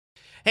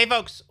Hey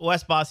folks,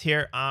 Wes Boss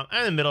here. I'm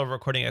in the middle of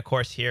recording a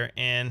course here,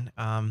 and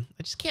I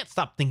just can't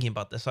stop thinking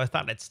about this. So I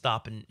thought I'd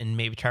stop and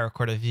maybe try to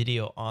record a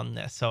video on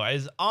this. So I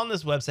was on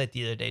this website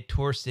the other day,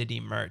 Tour City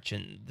Merch,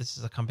 and this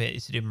is a company that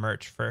used to do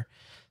merch for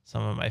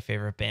some of my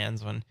favorite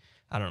bands when,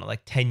 I don't know,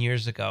 like 10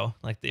 years ago.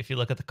 Like if you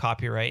look at the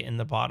copyright in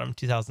the bottom,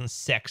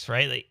 2006,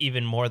 right? Like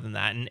even more than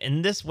that.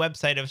 And this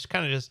website, I was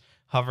kind of just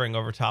hovering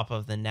over top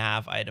of the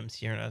nav items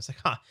here, and I was like,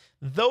 huh,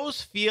 those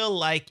feel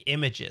like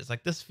images.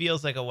 Like this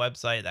feels like a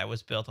website that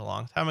was built a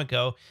long time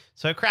ago.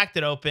 So I cracked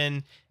it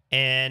open,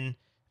 and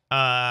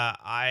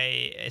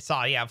I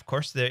saw, yeah, of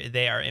course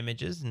they are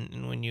images,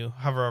 and when you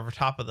hover over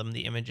top of them,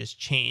 the images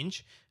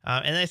change.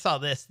 And I saw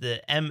this,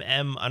 the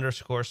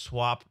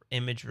MM_swap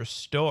image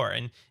restore.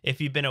 And if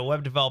you've been a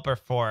web developer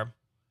for,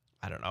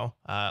 I don't know,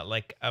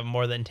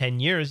 more than 10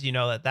 years, you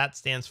know that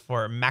stands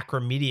for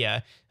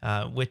Macromedia,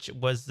 which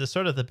was the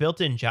sort of the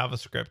built-in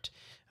JavaScript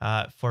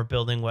for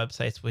building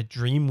websites with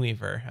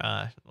Dreamweaver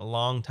a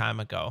long time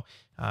ago.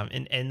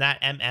 And that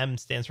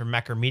stands for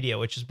Macromedia,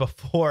 which is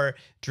before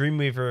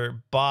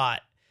Dreamweaver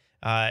bought,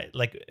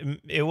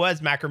 it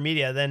was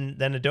Macromedia,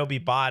 then Adobe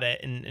bought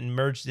it and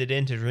merged it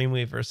into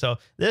Dreamweaver. So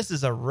this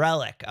is a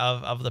relic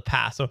of the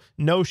past. So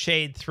no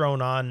shade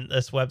thrown on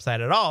this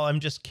website at all. I'm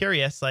just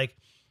curious, like,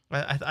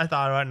 I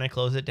thought about it and I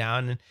closed it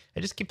down, and I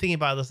just keep thinking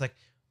about this, like,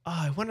 oh,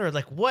 I wonder,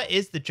 like, what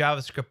is the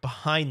JavaScript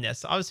behind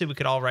this? Obviously, we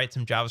could all write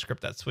some JavaScript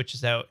that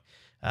switches out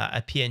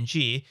a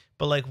PNG,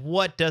 but like,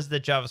 what does the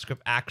JavaScript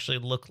actually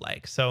look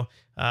like? So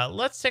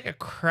let's take a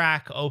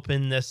crack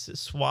open this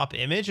swap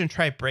image and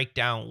try to break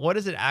down what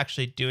is it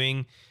actually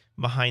doing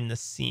behind the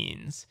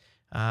scenes,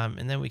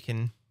 and then we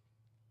can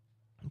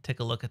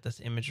take a look at this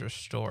image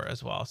restore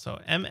as well. So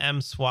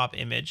swap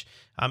image,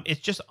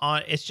 it's just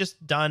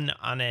done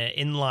on an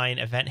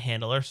inline event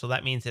handler. So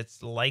that means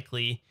it's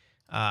likely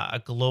a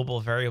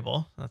global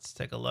variable. Let's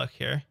take a look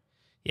here.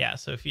 Yeah.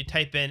 So if you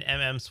type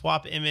in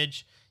swap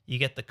image, you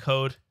get the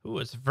code. Ooh,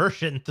 it's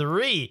version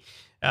 3.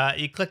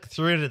 You click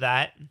through to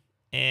that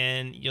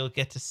and you'll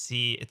get to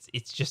see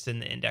it's just in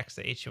the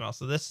index.html.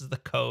 So this is the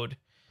code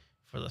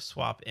for the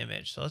swap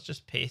image. So let's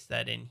just paste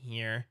that in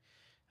here.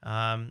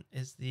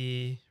 Is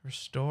the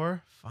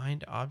restore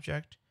find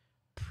object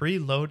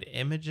preload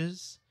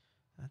images?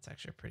 That's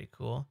actually pretty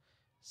cool.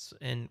 So,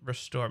 and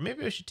restore,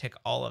 maybe we should take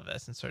all of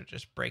this and sort of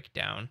just break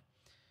down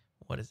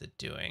what is it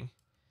doing.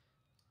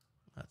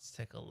 Let's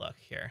take a look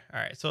here. All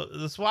right, so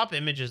the swap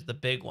image is the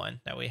big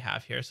one that we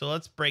have here. So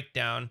let's break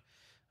down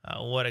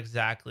what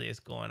exactly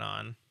is going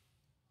on.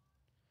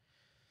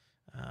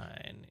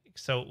 And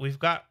so we've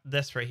got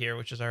this right here,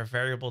 which is our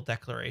variable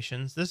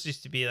declarations. This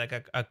used to be like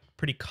a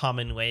pretty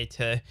common way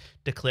to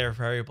declare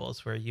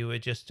variables, where you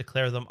would just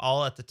declare them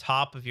all at the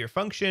top of your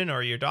function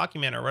or your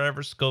document or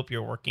whatever scope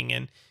you're working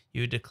in.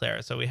 You would declare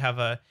it. So we have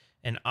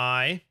an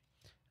I,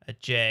 a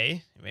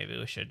J. Maybe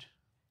we should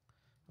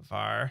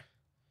var.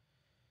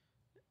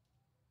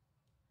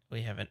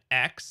 We have an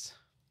X,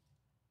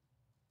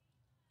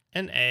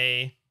 an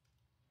A,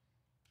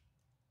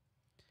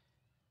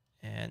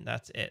 and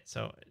that's it.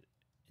 So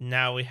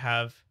now we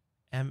have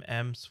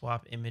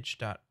swap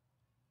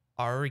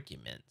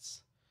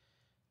image.arguments.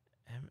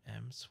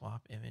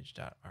 swap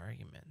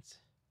image.arguments.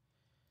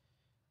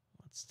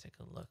 Let's take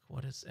a look.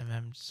 What is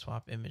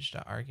swap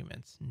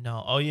image.arguments?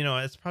 No. Oh, you know,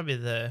 it's probably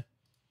the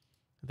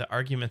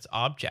arguments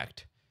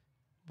object.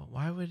 But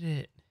why would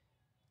it?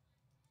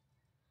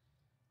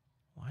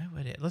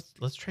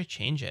 Let's try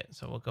change it.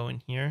 So we'll go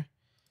in here,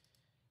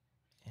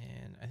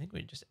 and I think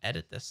we just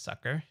edit this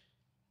sucker.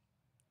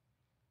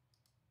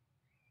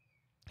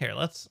 Here,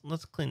 let's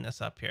clean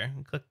this up here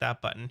and click that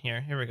button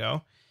here. Here we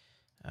go.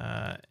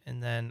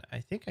 And then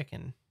I think I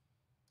can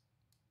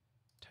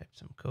type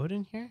some code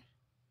in here.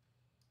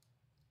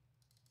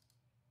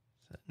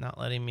 So not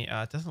letting me,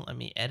 it doesn't let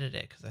me edit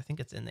it because I think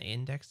it's in the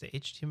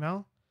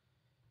index.html.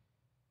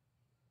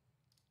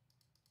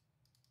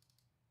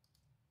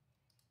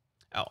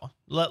 Oh,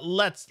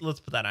 let's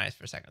put that on ice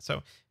for a second.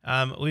 So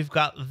we've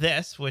got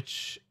this,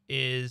 which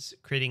is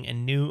creating a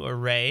new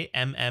array,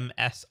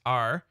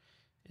 MMSR.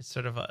 It's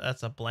sort of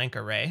that's a blank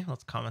array.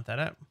 Let's comment that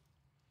up.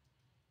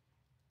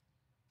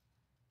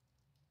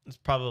 It's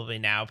probably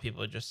now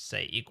people just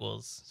say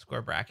equals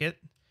square bracket.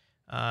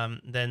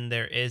 Then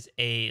there is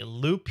a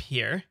loop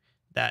here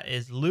that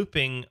is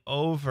looping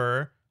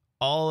over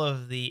all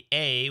of the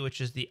A, which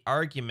is the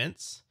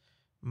arguments,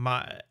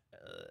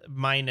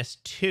 minus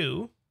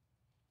 2.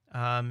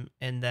 And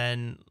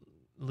then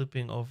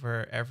looping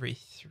over every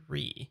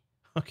 3.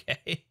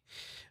 Okay.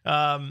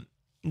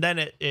 Then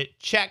it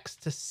checks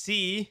to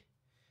see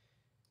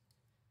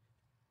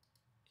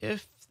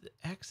if the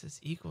X is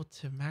equal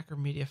to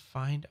Macromedia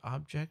find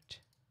object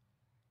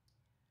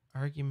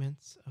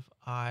arguments of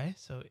I.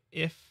 So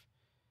if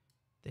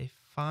they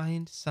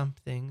find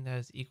something that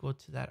is equal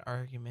to that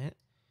argument,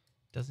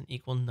 doesn't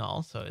equal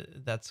null. So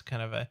that's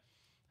kind of I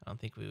don't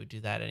think we would do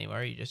that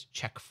anywhere. You just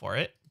check for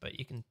it, but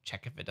you can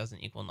check if it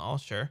doesn't equal null,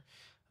 sure.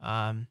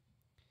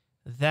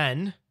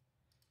 Then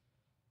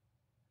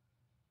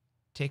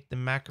take the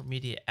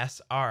Macromedia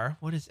SR.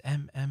 What is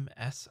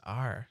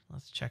MMSR?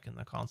 Let's check in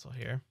the console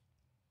here.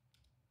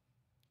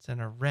 It's an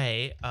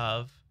array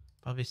of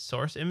probably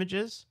source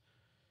images,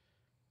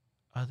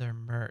 other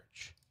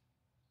merge.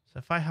 So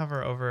if I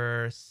hover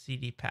over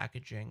CD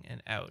packaging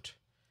and out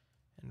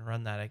and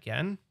run that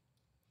again,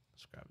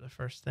 let's grab the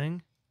first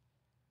thing.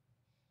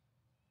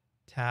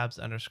 Tabs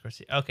underscore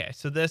C. Okay,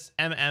 so this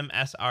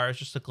MMSR is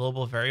just a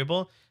global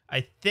variable.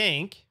 I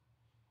think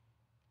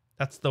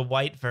that's the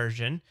white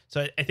version.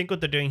 So I think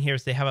what they're doing here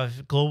is they have a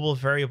global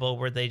variable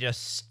where they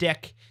just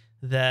stick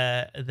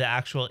the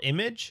actual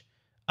image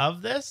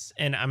of this,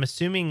 and I'm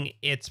assuming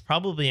it's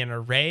probably an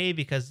array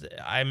because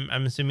I'm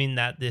assuming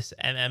that this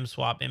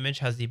swap image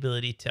has the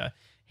ability to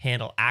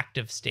handle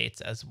active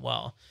states as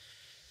well.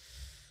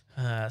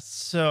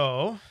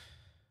 So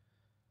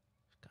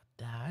got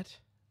that.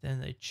 Then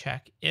they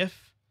check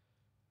if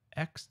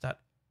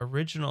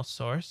x.original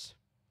source.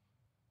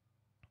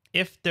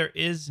 If there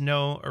is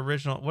no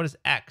original, what is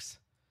x?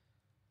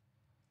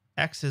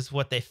 X is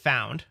what they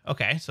found.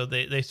 Okay, so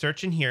they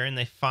search in here and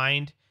they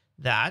find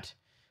that.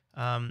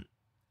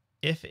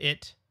 If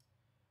it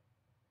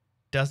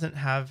doesn't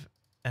have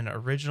an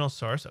original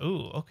source,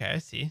 oh, okay, I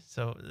see.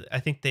 So I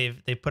think they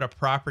put a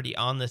property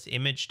on this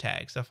image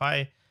tag. So if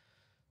I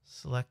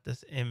select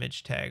this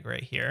image tag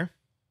right here,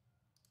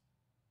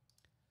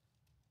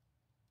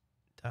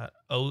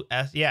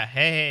 .os, yeah,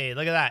 hey,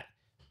 look at that.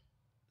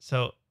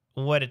 So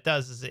what it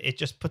does is it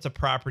just puts a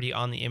property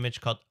on the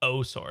image called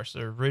O source,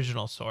 or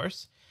original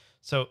source.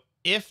 So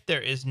if there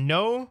is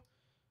no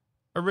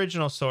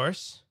original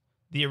source,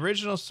 the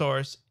original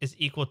source is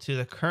equal to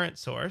the current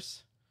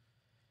source.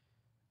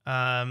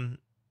 And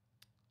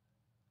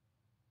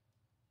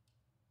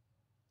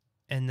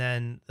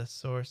then the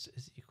source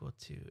is equal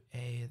to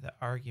the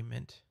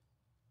argument.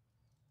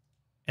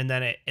 And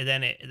then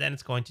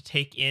it's going to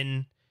take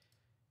in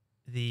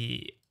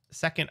the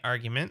second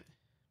argument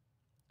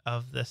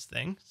of this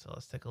thing. So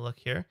let's take a look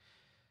here.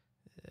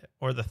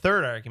 Or the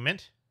third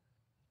argument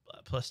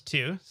plus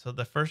 2. So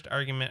the first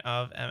argument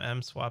of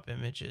swap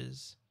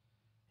images,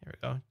 here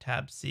we go,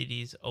 tab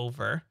CDs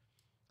over.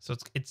 So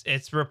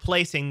it's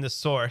replacing the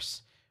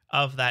source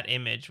of that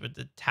image with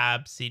the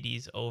tab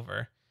CDs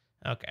over.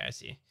 Okay, I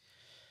see.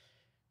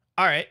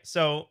 All right,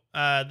 so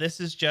this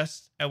is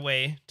just a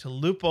way to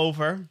loop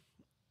over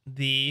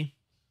the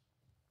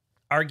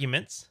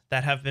arguments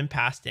that have been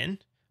passed in.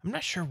 I'm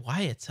not sure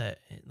why it's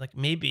like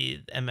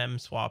maybe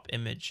swap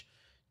image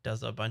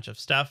does a bunch of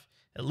stuff.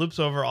 It loops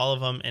over all of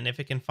them, and if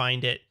it can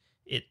find it,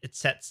 it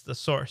sets the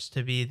source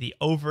to be the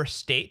over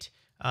state,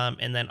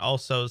 and then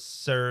also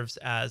serves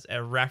as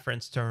a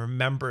reference to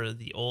remember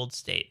the old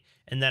state.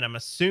 And then I'm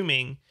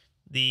assuming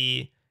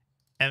the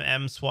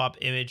swap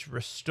image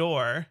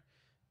restore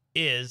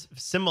is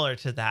similar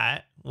to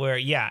that, where,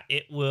 yeah,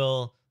 it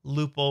will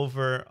loop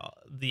over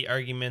the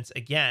arguments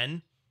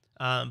again,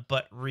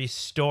 but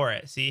restore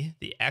it. See,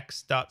 the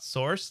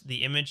x.source,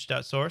 the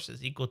image.source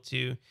is equal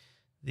to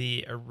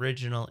the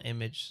original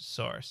image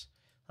source.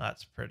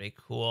 That's pretty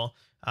cool.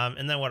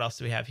 And then what else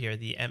do we have here?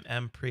 The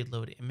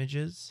preload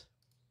images.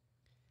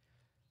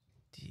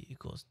 D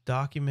equals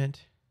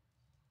document.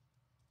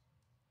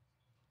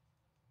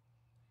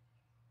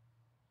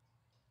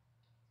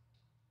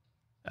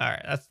 All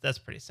right, that's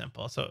pretty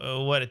simple.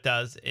 So what it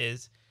does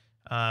is,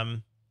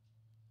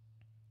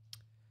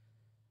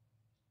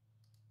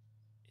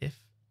 if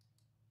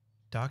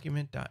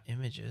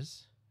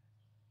document.images,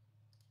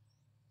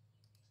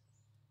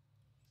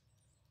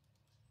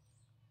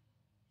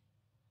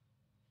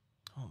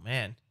 oh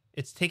man,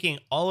 it's taking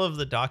all of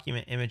the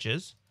document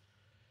images,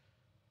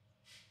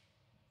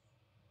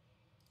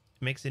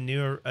 makes a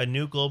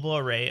new global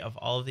array of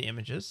all of the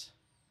images.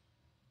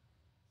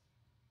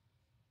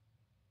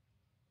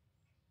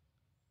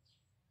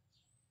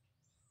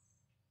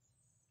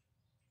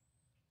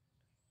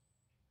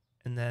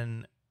 And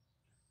then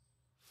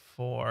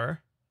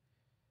for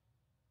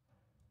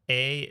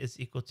A is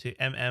equal to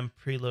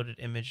preloaded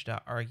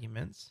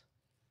image.arguments.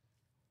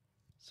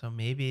 So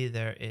maybe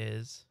there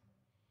is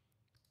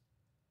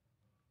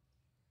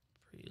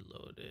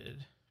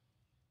preloaded.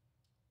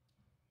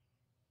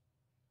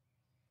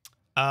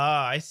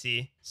 Ah, I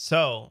see.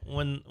 So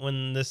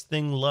when this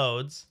thing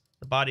loads,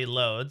 the body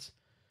loads,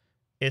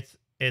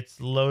 it's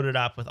loaded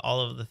up with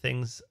all of the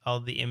things, all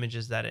the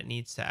images that it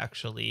needs to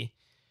actually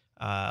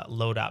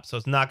load up. So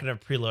it's not going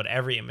to preload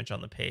every image on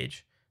the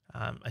page.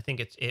 I think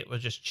it will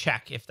just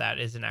check if that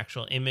is an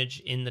actual image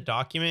in the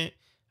document,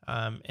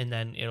 and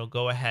then it'll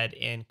go ahead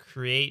and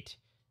create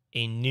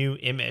a new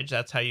image.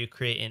 That's how you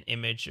create an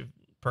image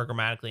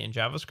programmatically in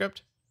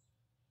JavaScript,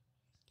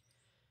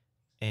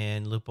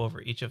 and loop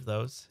over each of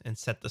those and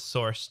set the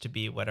source to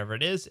be whatever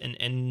it is.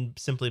 And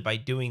simply by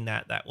doing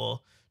that, that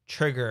will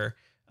trigger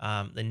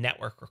the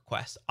network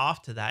request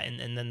off to that.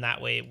 And then that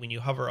way, when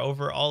you hover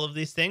over all of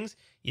these things,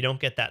 you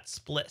don't get that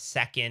split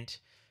second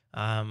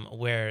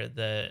where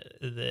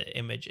the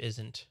image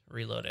isn't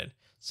reloaded.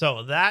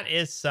 So that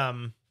is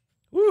some,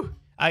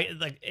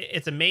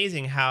 it's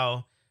amazing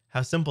how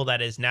simple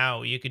that is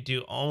now. You could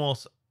do all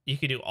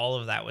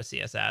of that with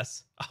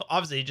CSS.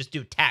 obviously you just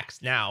do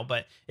text now,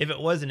 but if it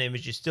was an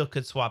image, you still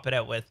could swap it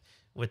out with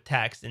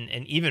text, and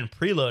even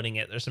preloading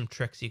it. There's some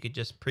tricks. You could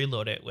just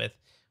preload it with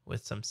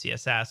some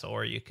CSS,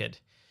 or you could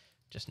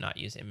just not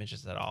use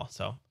images at all.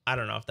 So I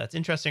don't know if that's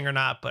interesting or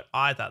not, but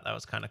I thought that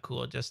was kind of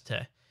cool just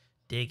to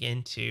dig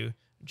into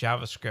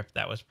JavaScript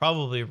that was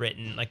probably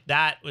written, like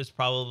that was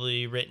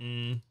probably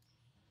written,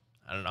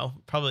 I don't know,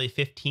 probably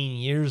 15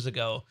 years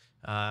ago.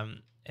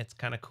 It's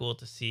kind of cool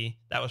to see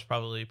that was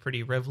probably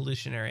pretty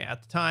revolutionary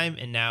at the time.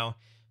 And now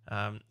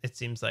it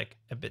seems like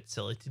a bit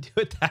silly to do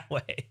it that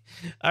way.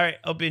 All right.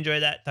 Hope you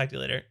enjoyed that. Talk to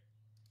you later.